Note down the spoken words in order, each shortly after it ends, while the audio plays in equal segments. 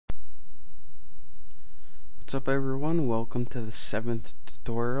What's up everyone, welcome to the 7th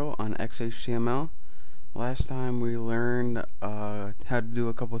tutorial on XHTML. Last time we learned how to do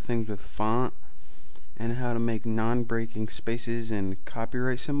a couple things with font and how to make non-breaking spaces and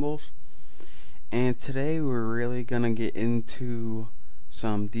copyright symbols. And today we're really going to get into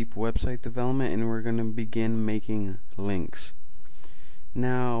some deep website development and we're going to begin making links.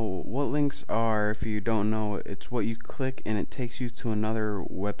 Now, what links are, if you don't know, it's what you click and it takes you to another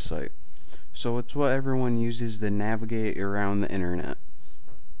website. So it's what everyone uses to navigate around the internet.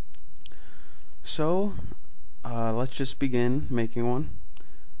 So let's just begin making one.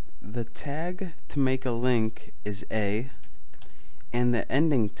 The tag to make a link is A, and the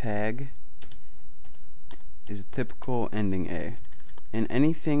ending tag is a typical ending A, and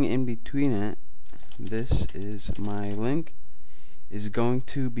anything in between it, this is my link, is going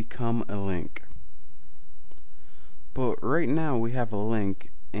to become a link. But right now we have a link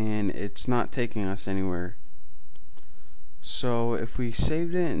and it's not taking us anywhere. So if we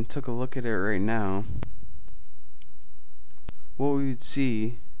saved it and took a look at it right now, what we would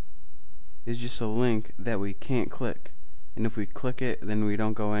see is just a link that we can't click, and if we click it then we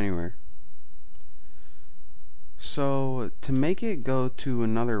don't go anywhere. So to make it go to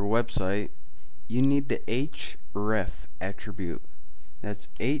another website, you need the href attribute. That's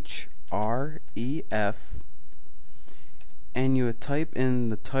href, and you would type in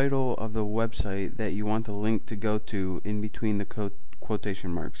the title of the website that you want the link to go to in between the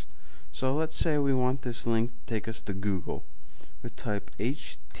quotation marks. So let's say we want this link to take us to Google. We type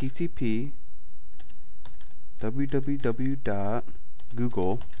http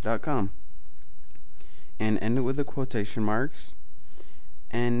www.google.com and end it with the quotation marks.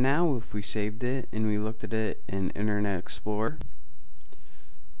 And now if we saved it and we looked at it in Internet Explorer,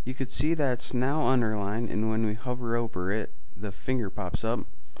 you could see that it's now underlined, and when we hover over it, the finger pops up,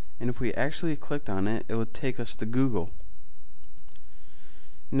 and if we actually clicked on it, it would take us to Google.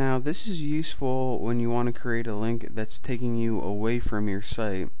 Now this is useful when you want to create a link that's taking you away from your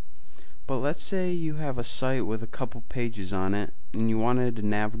site, but let's say you have a site with a couple pages on it and you wanted to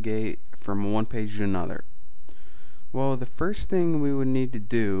navigate from one page to another. Well, the first thing we would need to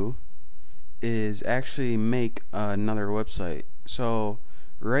do is actually make another website. So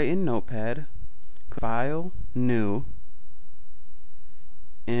write in Notepad, File, New,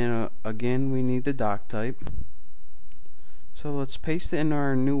 and again we need the doc type. So let's paste it into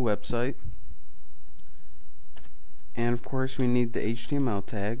our new website, and of course we need the HTML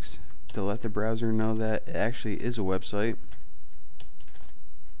tags to let the browser know that it actually is a website.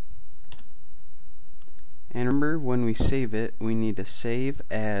 And remember, when we save it, we need to save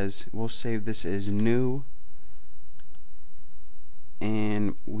as, we'll save this as new,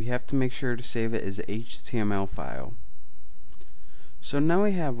 and we have to make sure to save it as an HTML file. So now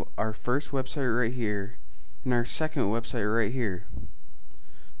we have our first website right here and our second website right here.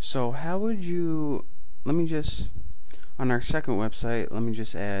 So how would you, on our second website, let me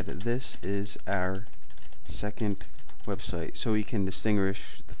just add, this is our second website, so we can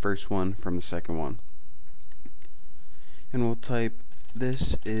distinguish the first one from the second one. And we'll type,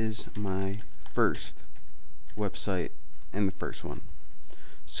 this is my first website in the first one.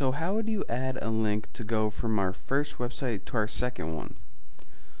 So how would you add a link to go from our first website to our second one?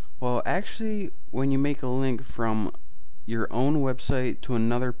 Well, actually, when you make a link from your own website to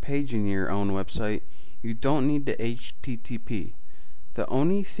another page in your own website, you don't need the HTTP. The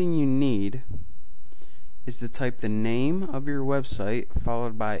only thing you need is to type the name of your website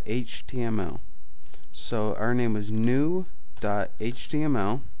followed by HTML. So our name is new.html,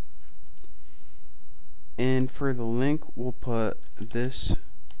 and for the link we'll put this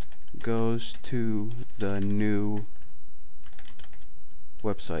goes to the new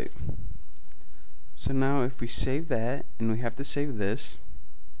website. So now if we save that, and we have to save this,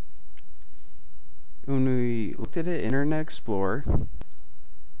 when we looked at it in Internet Explorer,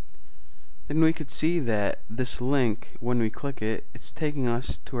 then we could see that this link, when we click it, it's taking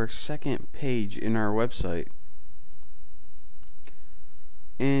us to our second page in our website.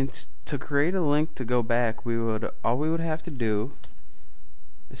 And to create a link to go back, all we would have to do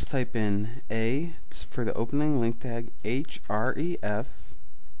is type in A for the opening link tag, href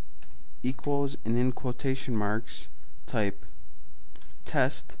equals, and in quotation marks type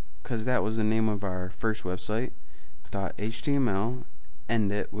test, because that was the name of our first website, .html,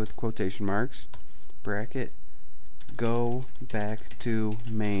 end it with quotation marks, bracket, go back to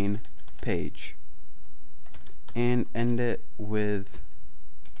main page, and end it with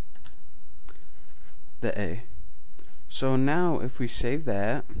the A. So now if we save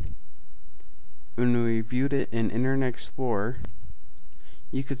that, when we viewed it in Internet Explorer,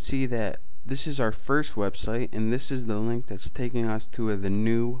 you could see that this is our first website, and this is the link that's taking us to the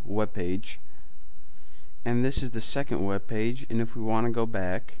new web page. And this is the second web page, and if we want to go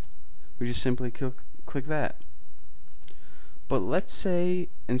back, we just simply click that. But let's say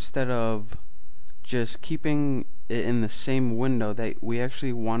instead of just keeping it in the same window that we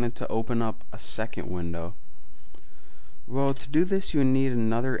actually wanted to open up a second window. Well, to do this you need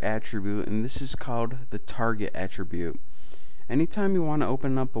another attribute, and this is called the target attribute. Anytime you want to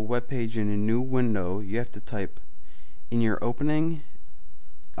open up a web page in a new window, you have to type in your opening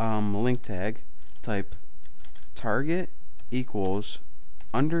link tag, type target equals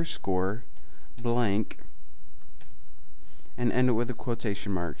underscore blank and end it with the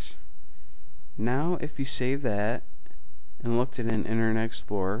quotation marks. Now if you save that and looked at it in Internet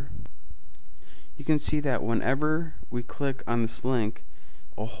Explorer, you can see that whenever we click on this link,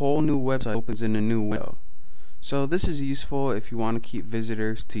 a whole new website opens in a new window. So this is useful if you want to keep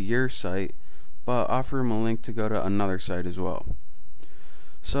visitors to your site, but offer them a link to go to another site as well.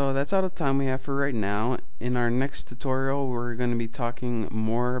 So that's all the time we have for right now. In our next tutorial, we're going to be talking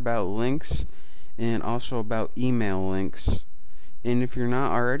more about links and also about email links. And if you're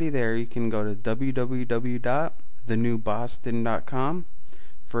not already there, you can go to www.thenewboston.com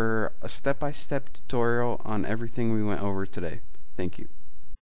for a step-by-step tutorial on everything we went over today. Thank you.